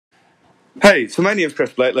Hey, so my name's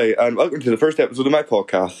Chris Blakely, and welcome to the first episode of my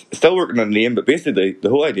podcast. Still working on a name, but basically the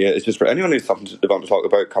whole idea is just for anyone who's something they want to talk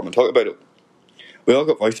about, come and talk about it. We all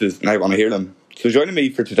got voices, and I want to hear them. So joining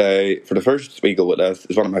me for today, for the first week with us,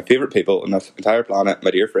 is one of my favourite people on this entire planet,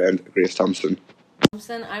 my dear friend, Grace Thompson.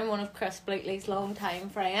 I'm one of Chris Blakely's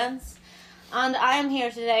long-time friends, and I am here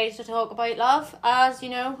today to talk about love. As you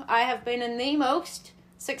know, I have been in the most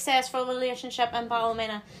successful relationship in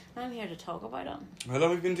Ballymena, and I'm here to talk about it. How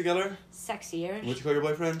long have we been together? 6 years. What do you call your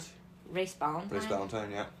boyfriend? Race Valentine. Grace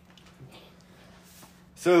Valentine, yeah.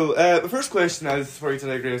 So, the first question is for you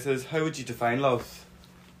today, Grace, is how would you define love?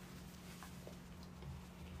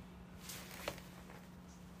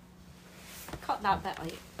 Cut that bit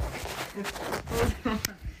out.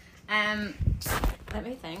 Let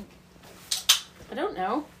me think. I don't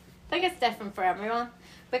know. I think it's different for everyone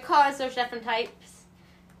because there's different types.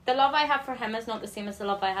 The love I have for him is not the same as the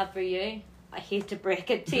love I have for you. I hate to break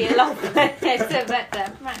it to you, love, but it's a bit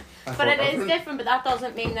different. But it is different, but that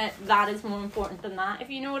doesn't mean that is more important than that, if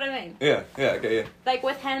you know what I mean. Yeah, I get you. Like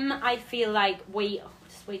with him, I feel like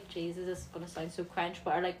sweet Jesus, this is going to sound so cringe,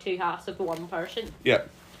 but are like two halves of the one person. Yeah.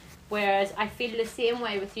 Whereas I feel the same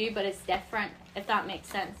way with you, but it's different, if that makes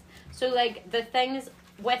sense. So like the things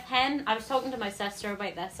with him, I was talking to my sister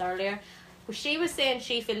about this earlier. She was saying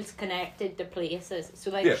she feels connected to places. So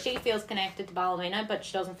like she feels connected to Ballymena, but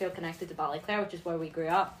she doesn't feel connected to Ballyclare, which is where we grew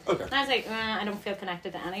up. Okay. And I was like, I don't feel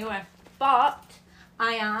connected to anywhere. But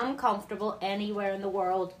I am comfortable anywhere in the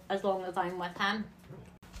world as long as I'm with him.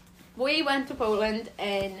 We went to Poland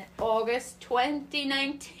in August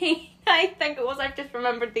 2019. I think it was. I've just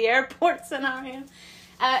remembered the airport scenario.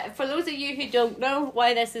 For those of you who don't know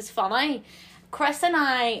why this is funny, Chris and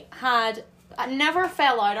I never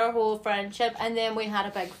fell out our whole friendship, and then we had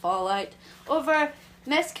a big fallout over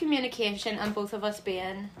miscommunication and both of us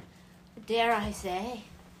being, dare I say,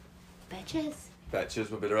 bitches.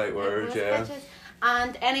 Bitches would be the right word, yeah. Bitches.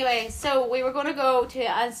 And anyway, so we were going to go to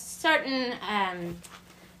a certain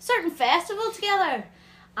festival together,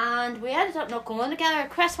 and we ended up not going together.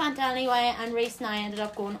 Chris went anyway, and Reese and I ended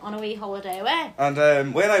up going on a wee holiday away.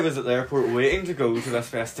 And when I was at the airport waiting to go to this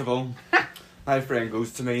festival, my friend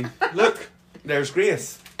goes to me, look, there's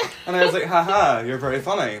Grace. And I was like, haha, you're very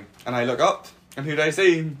funny. And I look up, and who do I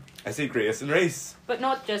see? I see Grace and Reese. But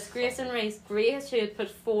not just Grace and Reese. Grace, who had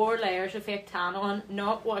put 4 layers of fake tan on,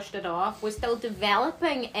 not washed it off, was still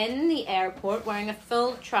developing in the airport wearing a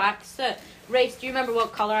full tracksuit. Reese, do you remember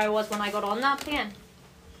what colour I was when I got on that plane?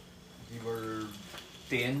 You were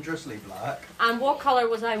dangerously black. And what colour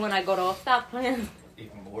was I when I got off that plane?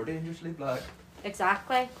 Even more dangerously black.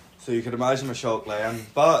 Exactly. So you could imagine my shock then.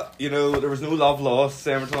 But, you know, there was no love lost.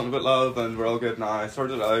 Saying we're talking about love and we're all good now.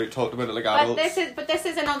 Sorted it out, talked about it like adults. But this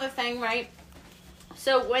is another thing, right?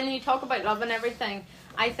 So when you talk about love and everything,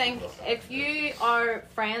 I think if you are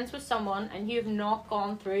friends with someone and you've not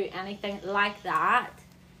gone through anything like that,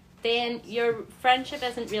 then your friendship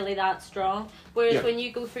isn't really that strong. Whereas when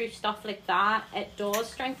you go through stuff like that, it does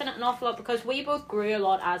strengthen it an awful lot, because we both grew a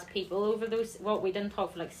lot as people over those, we didn't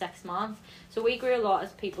talk for like 6 months. So we grew a lot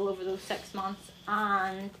as people over those 6 months,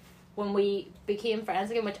 and when we became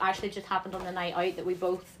friends again, which actually just happened on the night out, that we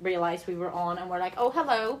both realised we were on, and we're like, oh,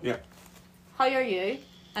 hello. Yeah. How are you?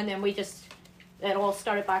 And then it all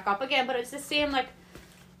started back up again. But it's the same like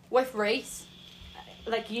with Reese.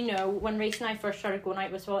 Like, you know, when Reese and I first started going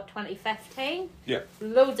out was 2015? Yeah.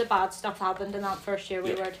 Loads of bad stuff happened in that first year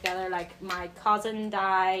we were together. Like, my cousin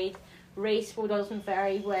died, Reese wasn't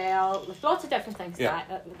very well, lots of different things died.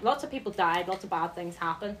 Lots of people died, lots of bad things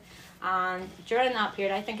happened. And during that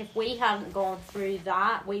period, I think if we hadn't gone through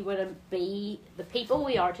that, we wouldn't be the people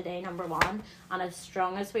we are today, number one, and as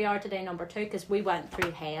strong as we are today, number two, because we went through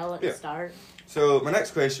hell at the start. So my next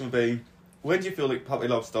question would be, when do you feel like puppy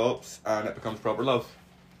love stops and it becomes proper love?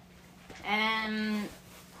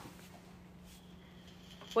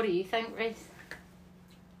 What do you think, Reese?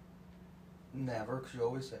 Never, because you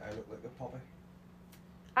always say I look like a puppy.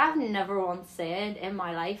 I've never once said in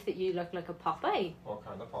my life that you look like a puppy. What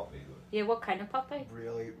kind of puppy? Yeah, what kind of puppy?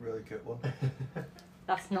 Really, really cute one.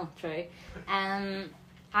 That's not true.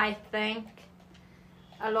 I think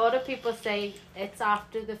a lot of people say it's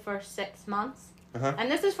after the first 6 months. Uh-huh.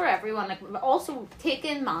 And this is for everyone. Like, also take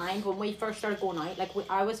in mind when we first started going out, like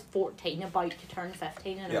I was 14, about to turn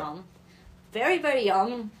 15 in a month. Very, very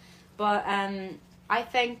young. But I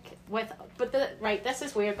think this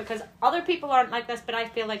is weird because other people aren't like this, but I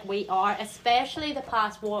feel like we are, especially the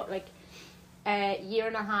past year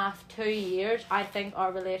and a half, 2 years. I think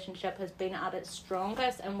our relationship has been at its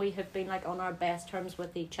strongest, and we have been like on our best terms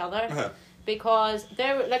with each other. because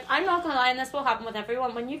they're like, I'm not gonna lie, and this will happen with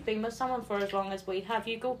everyone. When you've been with someone for as long as we have,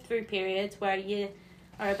 you go through periods where you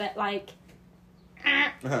are a bit like,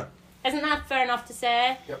 Uh-huh. isn't that fair enough to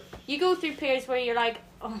say? Yep. You go through periods where you're like,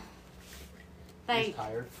 oh, like, He's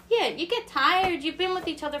tired. yeah, you get tired. You've been with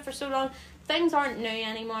each other for so long. Things aren't new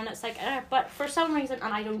anymore, and it's like, but for some reason,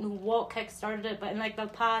 and I don't know what kick-started it, but in like the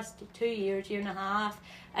past 2 years, year and a half,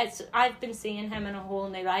 I've been seeing him in a whole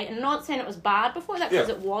new light. And not saying it was bad before that, because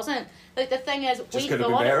Yeah. it wasn't. Like, the thing is, Just could've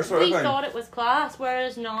been better, sort of we thing. thought it was class,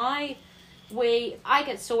 whereas now, I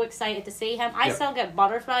get so excited to see him. I Yeah. still get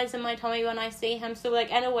butterflies in my tummy when I see him. So, like,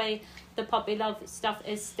 in a way, the puppy love stuff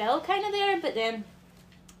is still kind of there, but then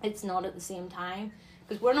it's not at the same time.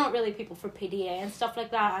 Because we're not really people for PDA and stuff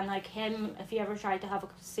like that. And, like, him, if you ever tried to have a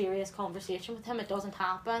serious conversation with him, it doesn't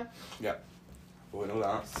happen. Yeah. Well, we know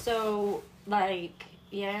that. So, like,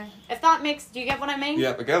 yeah. If that makes... Do you get what I mean?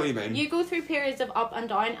 Yeah, I get what you mean. You go through periods of up and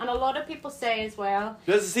down. And a lot of people say as well...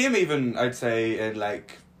 It's the same even, I'd say, in,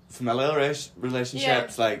 like, familial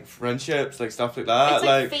relationships, like, friendships, like, stuff like that. It's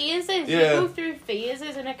like phases. yeah. You go through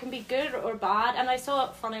phases, and it can be good or bad. And I saw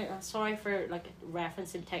it funny. I'm sorry for like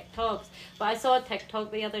referencing TikToks, but I saw a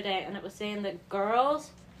TikTok the other day, and it was saying that girls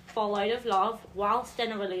fall out of love whilst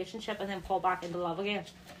in a relationship and then fall back into love again.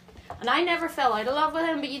 And I never fell out of love with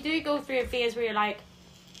him, but you do go through a phase where you're like,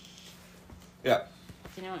 Yeah,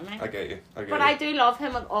 do you know what I mean? I get you. I get But you. I do love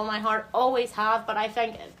him with all my heart, always have. But I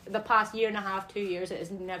think the past year and a half, 2 years, it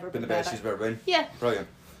has never Been been the best better. she's ever been. Yeah. Brilliant.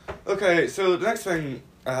 Okay, so the next thing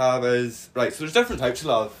I have is, right, so there's different types of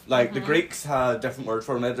love. Like, the Mhm. Greeks had different words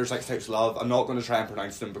for them. There's 6 types of love. I'm not going to try and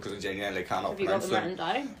pronounce them because I genuinely cannot Have you got pronounce them them.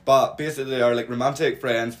 written down? But basically they are like romantic,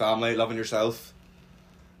 friends, family, loving yourself.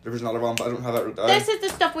 There was another one, but I don't have it written down. This is the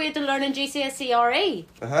stuff we had to learn in GCSE RE.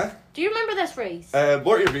 Uh-huh. Do you remember this, Reese?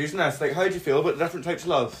 What are your views on this? Like, how do you feel about the different types of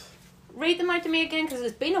love? Read them out to me again, because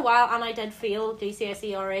it's been a while and I did fail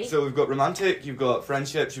GCSE RE. So we've got romantic, you've got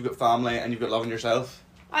friendships, you've got family, and you've got loving yourself.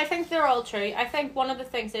 I think they're all true. I think one of the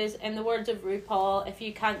things is, in the words of RuPaul, if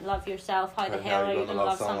you can't love yourself, how the hell are you going to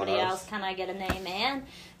love somebody else? Can I get an amen?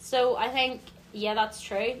 So I think, yeah, that's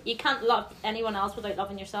true. You can't love anyone else without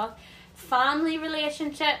loving yourself. Family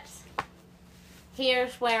relationships,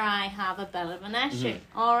 here's where I have a bit of an issue,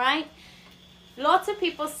 alright? Lots of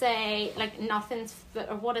people say, like, nothing's,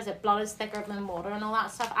 or what is it, blood is thicker than water and all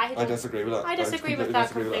that stuff. I disagree with that. I disagree with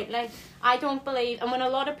that completely. I don't believe, and when a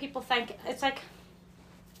lot of people think, it's like,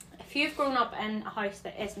 if you've grown up in a house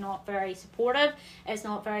that is not very supportive, it's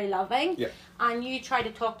not very loving, Yeah. and you try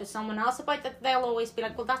to talk to someone else about that, they'll always be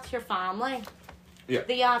like, well, that's your family. Yeah.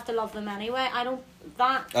 You have to love them anyway. I don't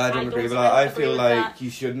agree with that. I agree feel with like that. you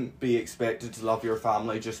shouldn't be expected to love your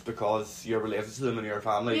family just because you're related to them and you're a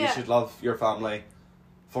family. You Yeah. should love your family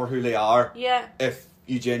for who they are. Yeah. If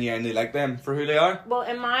you genuinely like them for who they are. Well,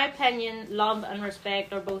 in my opinion, love and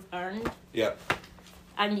respect are both earned, Yeah.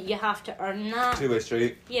 and you have to earn that. Two-way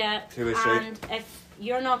street. Yeah, Two-way street. and if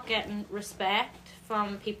you're not getting respect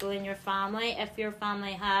from people in your family, if your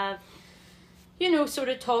family have, you know, sort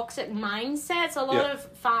of toxic mindsets, a lot Yeah. of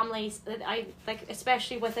families, that I like,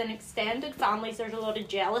 especially within extended families, there's a lot of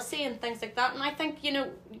jealousy and things like that. And I think, you know,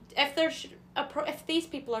 if there's if these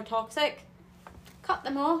people are toxic, cut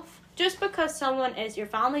them off. Just because someone is your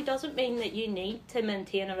family doesn't mean that you need to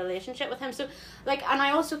maintain a relationship with him. So, like, and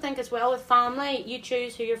I also think as well with family, you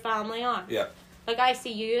choose who your family are. Yeah. Like, I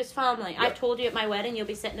see you as family. I Yeah. told you at my wedding you'll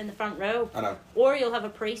be sitting in the front row. I know. Or you'll have a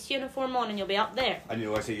priest uniform on and you'll be up there. And you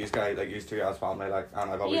know, I see you guys, like, used to as family, like, and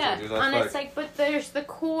I've always Yeah, told you that. and like, it's like, but there's the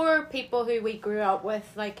core people who we grew up with,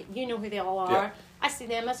 like, you know who they all are. Yeah. I see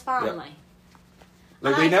them as family.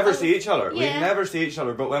 Like, And we I- never see each other. Yeah. We never see each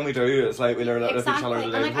other, but when we do, it's like we learn that with each Exactly. other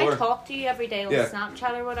the And day like, I before. talk to you every day on Yeah.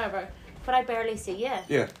 Snapchat or whatever, but I barely see you.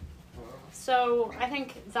 Yeah. So I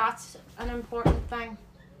think that's an important thing.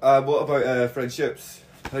 What about friendships?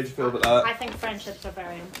 How do you feel about that? I think friendships are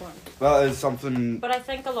very important. That is something. But I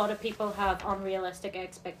think a lot of people have unrealistic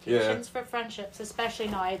expectations for friendships, especially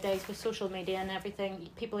nowadays with social media and everything.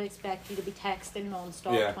 People expect you to be texting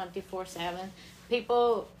non-stop, Yeah. 24/7.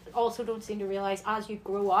 People also don't seem to realise as you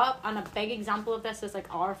grow up, and a big example of this is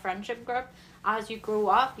like our friendship group. As you grow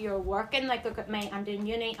up, you're working, like, look at me, I'm doing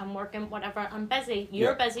uni, I'm working, whatever, I'm busy.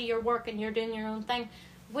 You're Yeah. busy, you're working, you're doing your own thing.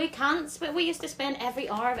 We we used to spend every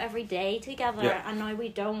hour of every day together, Yeah. and now we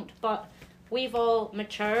don't. But we've all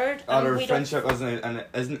matured. And our we don't- friendship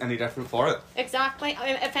isn't any different for it. Exactly. I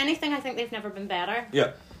mean, if anything, I think they've never been better.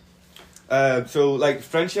 Yeah. So, like,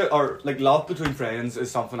 friendship or, like, love between friends is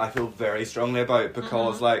something I feel very strongly about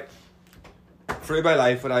because, like, through my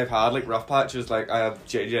life when I've had, like, rough patches, like, I have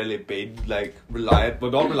genuinely been, like, reliant,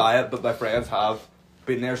 well, not reliant, but my friends have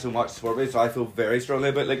been there so much for me, so I feel very strongly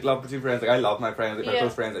about like love between friends. Like I love my friends, like my Yeah.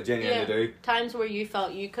 close friends, I genuinely do. Times where you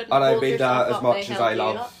felt you couldn't And I hold made yourself that as up, much they as held I you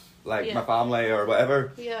love up. like Yeah. my family or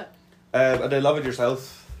whatever. Yeah. And then love it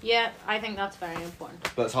yourself, Yeah, I think that's very important.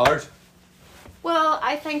 but it's hard. Well,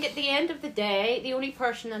 I think at the end of the day, the only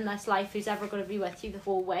person in this life who's ever going to be with you the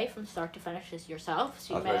whole way from start to finish is yourself.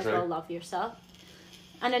 So you That's may as very well true. love yourself.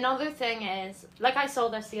 And another thing is, like I saw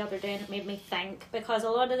this the other day and it made me think, because a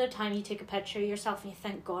lot of the time you take a picture of yourself and you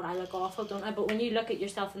think, God, I look awful, don't I? But when you look at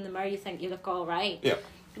yourself in the mirror, you think you look all right. Yeah.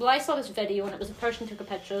 Well, I saw this video and it was a person took a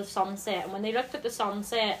picture of the sunset, and when they looked at the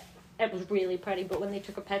sunset, it was really pretty, but when they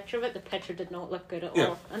took a picture of it, the picture did not look good at Yeah.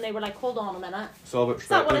 all. And they were like, hold on a minute. It's all about Is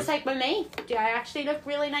that what it's perspective. like with me? Do I actually look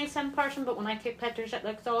really nice in person, but when I take pictures it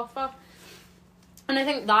looks awful? And I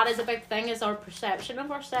think that is a big thing, is our perception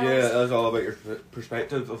of ourselves. Yeah, it's all about your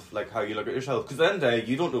perspective of like how you look at yourself. Because at the end of the day,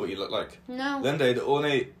 you don't know what you look like. No. At the end of the day, the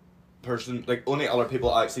only person, like only other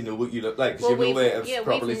people actually know what you look like. Because Well, you have no way of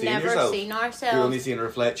properly we've seeing never yourself. seen ourselves. You're only seeing a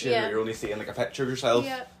reflection, Yeah. or you're only seeing like a picture of yourself.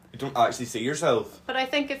 Yeah. You don't actually see yourself. But I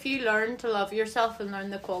think if you learn to love yourself and learn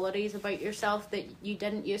the qualities about yourself that you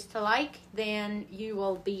didn't used to like, then you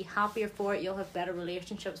will be happier for it. You'll have better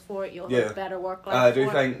relationships for it. You'll Yeah. have better work life. I do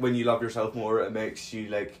for think when you love yourself more, it makes you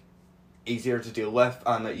like easier to deal with,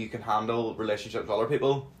 and that you can handle relationships with other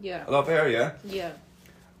people it. Yeah. a lot better. Yeah. Yeah.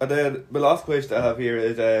 And then the last question I have here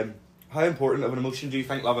is, how important of an emotion do you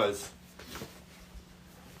think love is?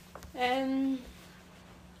 I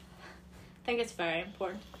think it's very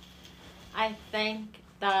important. I think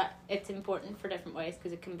that it's important for different ways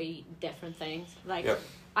because it can be different things. Like, Yep.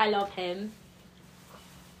 I love him.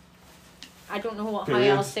 I don't know how Period.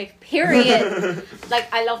 else to period.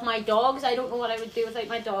 Like, I love my dogs. I don't know what I would do without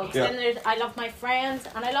my dogs. Yeah. Then there's I love my friends,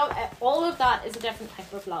 and I love all of that is a different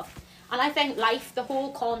type of love. And I think life, the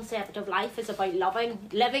whole concept of life is about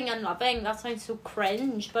living and loving. That sounds so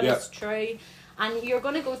cringe, but Yeah. it's true. And you're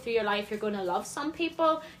going to go through your life, you're going to love some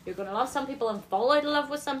people, you're going to love some people and fall out of love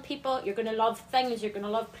with some people, you're going to love things, you're going to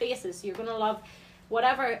love places, you're going to love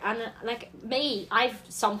whatever. And like me, I've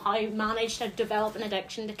somehow managed to develop an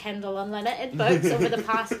addiction to Kindle Unlimited books over the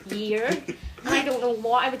past year. And I don't know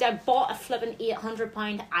what I bought a flipping £800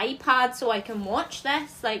 iPad so I can watch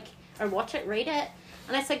this, like, or watch it, read it.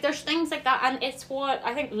 And it's like, there's things like that, and it's what,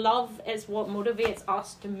 I think love is what motivates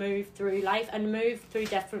us to move through life and move through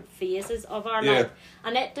different phases of our Yeah. life.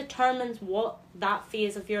 And it determines what that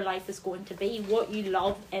phase of your life is going to be, what you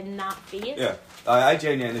love in that phase. Yeah, I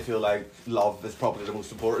genuinely feel like love is probably the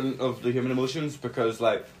most important of the human emotions, because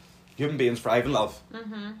like human beings thrive in love.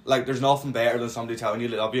 Mm-hmm. Like there's nothing better than somebody telling you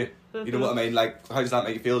they love you. You know what I mean? Like how does that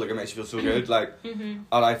make you feel? Like it makes you feel so good. Like, Mm-hmm.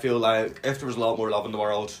 and I feel like if there was a lot more love in the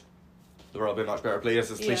world would be a much better place.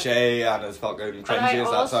 It's Yeah. cliche and as fucking And cringy I as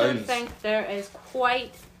that also sounds. think there is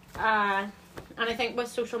quite, and I think with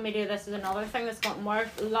social media, this is another thing that's gotten worse.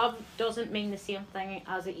 Love doesn't mean the same thing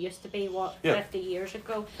as it used to be, Yeah. 50 years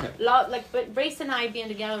ago. Yeah. Love, like, but Grace and I being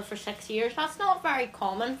together for 6 years, that's not very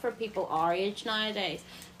common for people our age nowadays.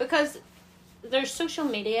 Because there's social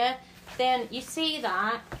media, then you see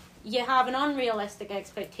that, you have an unrealistic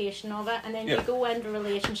expectation of it, and then Yeah. you go into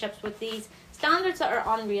relationships with these standards that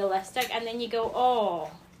are unrealistic, and then you go,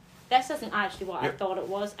 oh, this isn't actually what I Yep. thought it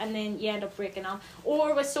was, and then you end up breaking up.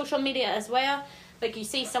 Or with social media as well, like you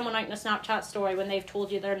see someone out in a Snapchat story when they've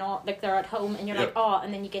told you they're not, like they're at home, and you're Yep. like, oh,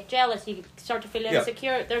 and then you get jealous, you start to feel Yep.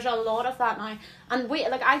 insecure. There's a lot of that now. And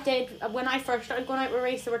like I did, when I first started going out with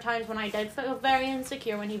Reese, there were times when I did feel very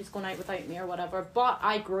insecure when he was going out without me or whatever, but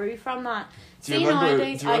I grew from that. Do you remember?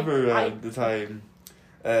 Nowadays, Do you remember I the time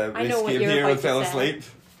I Reece know what came you're here about and to fell say. asleep?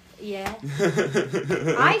 yeah.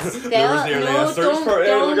 I I still nearly a no, search don't, party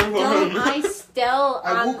don't, looking for don't. him. I still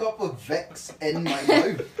I am. woke up with Vicks in my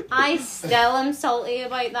mouth. I still am salty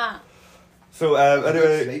about that. So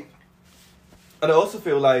anyway, Sleep. and I also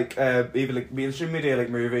feel like even like mainstream media, like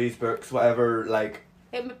movies, books, whatever, like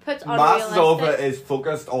It puts masses of it unrealistic. is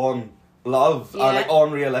focused on love Yeah. and like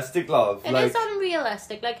unrealistic love. It like is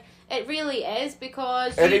unrealistic. Like it really is,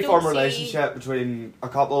 because any you don't form of see- relationship between a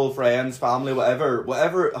couple, friends, family, whatever,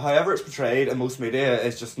 however it's portrayed in most media,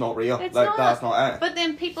 is just not real. It's like not. that's not it. But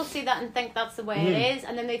then people see that and think that's the way Mhm. it is,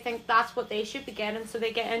 and then they think that's what they should be getting, so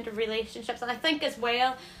they get into relationships. And I think as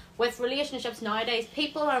well, with relationships nowadays,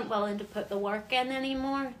 people aren't willing to put the work in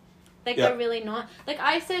anymore. Like Yeah. they're really not. Like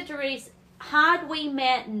I said to Reese, had we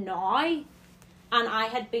met now, and I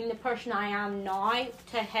had been the person I am now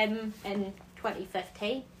to him in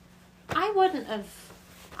 2015, I would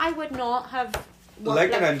not have worked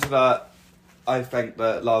Linking like- into that, I think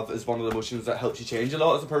that love is one of the emotions that helps you change a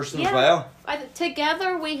lot as a person as Yeah. well.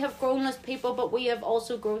 Together we have grown as people, but we have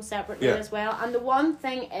also grown separately Yeah. as well. And the one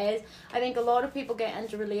thing is, I think a lot of people get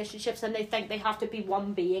into relationships and they think they have to be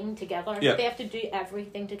one being together. Yeah. They have to do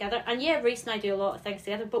everything together. And yeah, Reese and I do a lot of things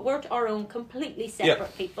together, but we're our own completely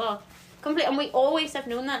separate people. And we always have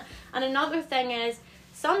known that. And another thing is,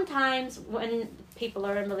 sometimes when people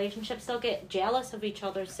are in relationships, they'll get jealous of each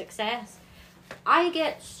other's success. I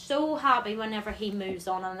get so happy whenever he moves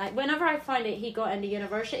on, and like whenever I find out he got into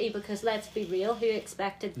university, because let's be real, who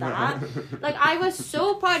expected that? Like, I was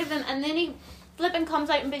so proud of him, and then he flipping comes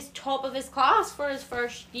out and is top of his class for his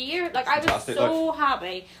first year. Like, I was Fantastic, so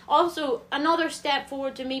happy. Also, another step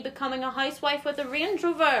forward to me becoming a housewife with a Range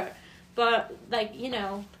Rover. But like, you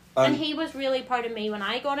know, and he was really proud of me when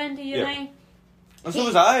I got into uni. Yeah. And so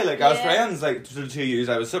was I, like, as Yeah. friends, like, for the 2 years,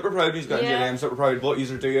 I was super proud he's got into uni, I'm super proud of what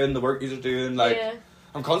you're doing, the work you're doing, like, Yeah.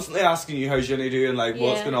 I'm constantly asking you how's uni doing, like,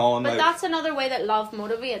 what's going on, But like, that's another way that love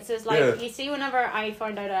motivates, is like, Yeah. you see, whenever I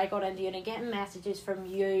found out I got into uni, getting messages from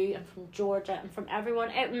you and from Georgia and from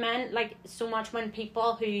everyone, it meant like so much when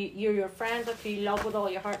people who you're your friends with, who you love with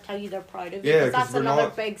all your heart, tell you they're proud of you. Yeah, 'Cause 'cause that's we're another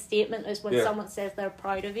not- big statement, is when Yeah. someone says they're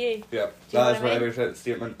proud of you. yeah, Do you know that is what I what I mean? would say the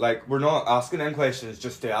statement, like, we're not asking them questions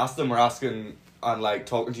just to ask them, we're asking and, like,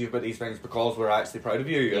 talking to you about these things because we're actually proud of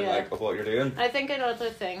you and, Yeah. like, of what you're doing. I think another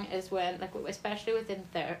thing is when, like, especially within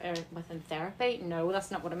therapy, no, that's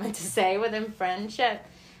not what I meant to say, within friendship,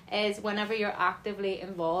 is whenever you're actively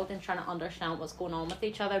involved in trying to understand what's going on with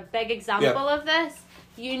each other. Big example of this,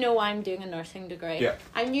 you know, I'm doing a nursing degree. Yeah.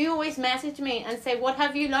 And you always message me and say, what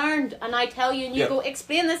have you learned? And I tell you, and you Yeah. go,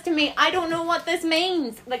 explain this to me. I don't know what this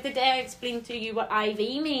means. Like the day I explained to you what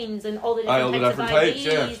IV means and all the Aye, all different the types of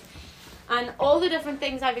different IVs. types, And all the different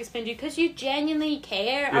things I've explained to you, because you genuinely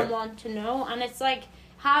care Yeah. and want to know. And it's like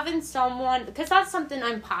having someone, because that's something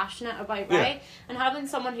I'm passionate about, Yeah. right? And having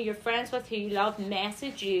someone who you're friends with, who you love,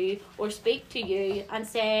 message you or speak to you and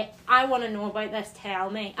say, I want to know about this, tell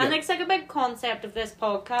me. And Yeah. it's like a big concept of this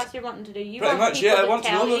podcast you're wanting to do. You Pretty want much, people yeah, I to want to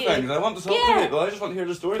tell know the you. things, I want to talk Yeah. to people, I just want to hear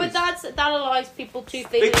the stories. But that allows people to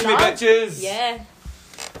feel Speak to me, loved. bitches! Yeah.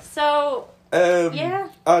 So, yeah.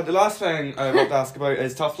 The last thing I want to ask about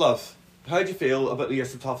is tough love. How do you feel about the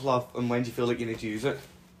use of tough love, and when do you feel like you need to use it?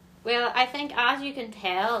 Well, I think, as you can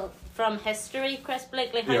tell from history, Chris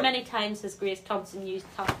Blakely, how Yeah. many times has Grace Thompson used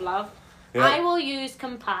tough love? Yeah. I will use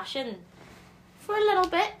compassion for a little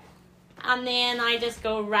bit, and then I just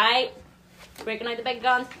go, right, breaking out the big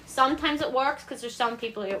guns. Sometimes it works, because there's some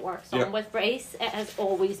people who it works on. Yeah. With Reese, it has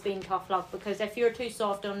always been tough love, because if you're too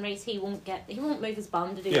soft on Reese, he won't move his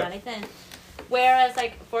bum to do Yeah. anything. Whereas,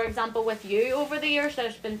 like, for example, with you over the years,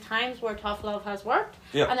 there's been times where tough love has worked.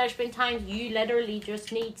 Yeah. And there's been times you literally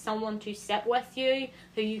just need someone to sit with you,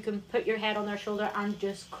 who you can put your head on their shoulder and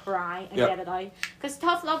just cry and Yeah. get it out. Because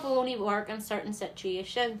tough love will only work in certain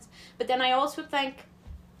situations. But then I also think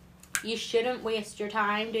you shouldn't waste your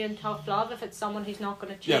time doing tough love if it's someone who's not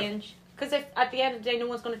going to Yeah. change. Because if at the end of the day, no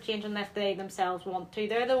one's going to change unless they themselves want to.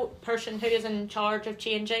 They're the person who is in charge of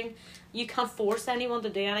changing. You can't force anyone to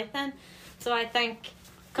do anything. So I think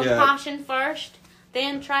compassion first,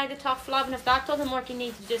 then try the tough love. And if that doesn't work, you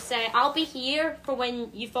need to just say, I'll be here for when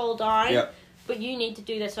you fall down. Yeah. But you need to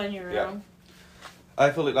do this on your Yeah. own. I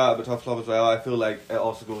feel like that about tough love as well. I feel like it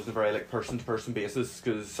also goes on a very, like, person-to-person basis,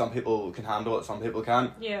 because some people can handle it, some people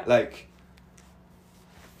can't. Yeah. Like,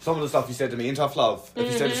 some of the stuff you said to me in tough love,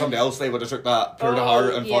 if you said to somebody else, they would have took that pure to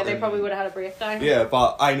heart and yeah, fucking... they probably would have had a breakdown. Yeah,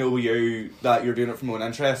 but I know that you're doing it from your own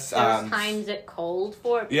interests. There's and times it called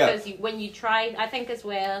for it, Yeah. because when you tried, I think as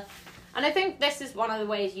well, and I think this is one of the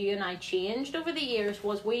ways you and I changed over the years,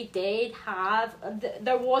 was we did have,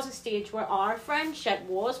 there was a stage where our friendship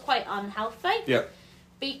was quite unhealthy. Yeah.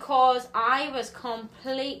 Because I was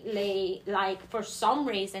completely, like, for some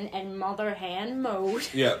reason, in mother hen mode.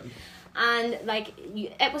 Yeah. And, like,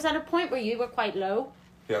 it was at a point where you were quite low.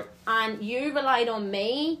 Yeah. And you relied on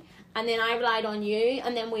me, and then I relied on you,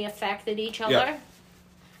 and then we affected each other. Yeah.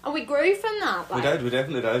 And we grew from that. We Like, did, we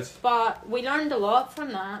definitely did. But we learned a lot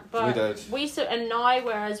from that. But We did. and now,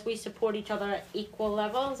 whereas we support each other at equal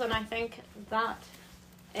levels, and I think that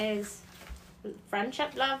is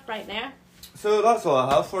friendship love right there. So that's all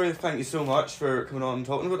I have for you. Thank you so much for coming on and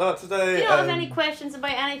talking about that today. Do you not have any questions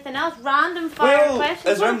about anything else? Random fire Well, questions?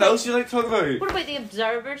 is there What anything about- else you'd like to talk about? Do What about the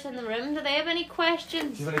observers in the room? Do they have any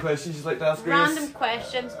questions? you have any questions you'd like to ask Grace? Random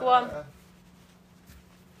questions, go on.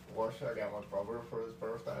 What should I get my brother for his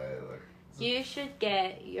birthday? Like, You should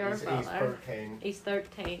get your he's brother. 13. He's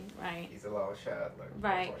 13, right. He's a little shit. Like,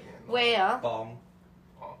 Right. that's what I mean. Well, Bong.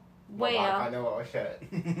 My back, I well, know a little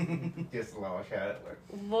shit. Just a little shit. Like,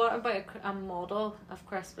 what about a model of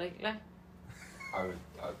Chris Blakely? I'd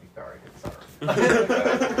be very concerned.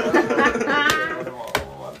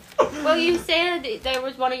 Well, you said there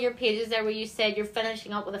was one of your pages there where you said you're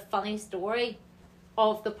finishing up with a funny story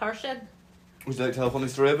of the person. Would you like to tell a funny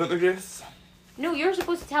story about me, Grace? No, you're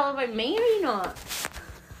supposed to tell about me, are you not?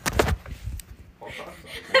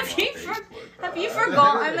 Have you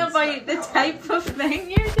forgotten about the type of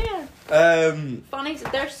thing you're doing? Funny.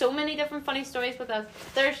 There's so many different funny stories with us.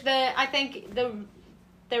 There's there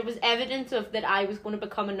was evidence of that I was going to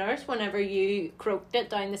become a nurse whenever you croaked it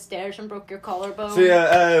down the stairs and broke your collarbone. So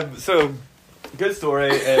yeah, good story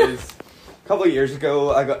is a couple of years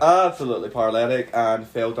ago I got absolutely paralytic and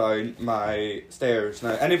fell down my stairs.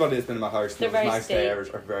 Now anybody that's been in my house knows my stairs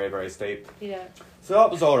are very, very steep. Yeah. So that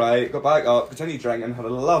was alright, got back up, continued drinking, had a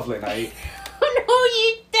lovely night. Oh no,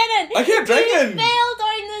 you didn't! I kept drinking! You fell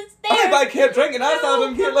down the stairs! But I kept drinking, I told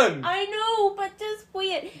him, Caitlin! I know, but just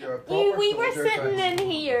wait. We were soldier, sitting in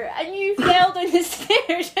Caitlin. here and you fell down the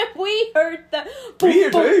stairs and we heard the boom, We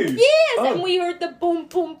hear boom. too? Yes, Oh. and we heard the boom,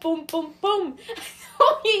 boom, boom, boom, boom.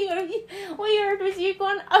 All we heard was you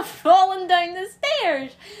going, I've fallen down the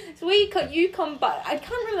stairs. So you come back. I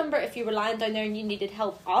can't remember if you were lying down there and you needed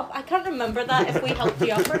help up. I can't remember that, if we helped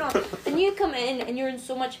you up or not. And you come in and you're in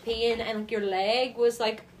so much pain and like, your leg was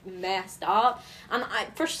like messed up. And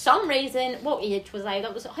for some reason, what age was I?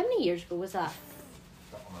 That was, how many years ago was that?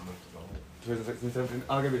 2016, 17,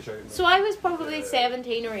 I'll give you a shout. So I was probably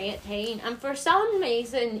 17 or 18, and for some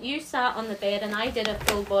reason you sat on the bed and I did a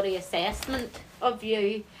full body assessment of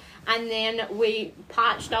you, and then we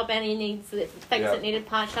patched up any things that needed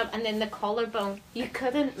patched up, and then the collarbone, you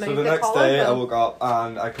couldn't move. So the next day I woke up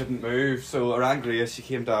and I couldn't move, so I rang Grace, she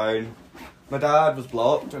came down. My dad was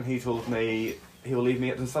blocked and he told me he will leave me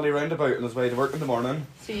at the Silly Roundabout on his way to work in the morning,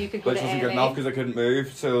 so you could go which to wasn't good A&E. enough because I couldn't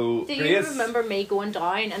move. So Do Grace, you remember me going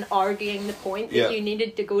down and arguing the point that Yeah. you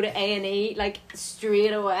needed to go to A&E like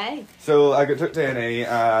straight away? So I got took to A&E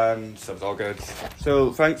and so it was all good.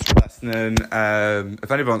 So thanks for listening.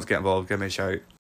 If anybody wants to get involved, give me a shout.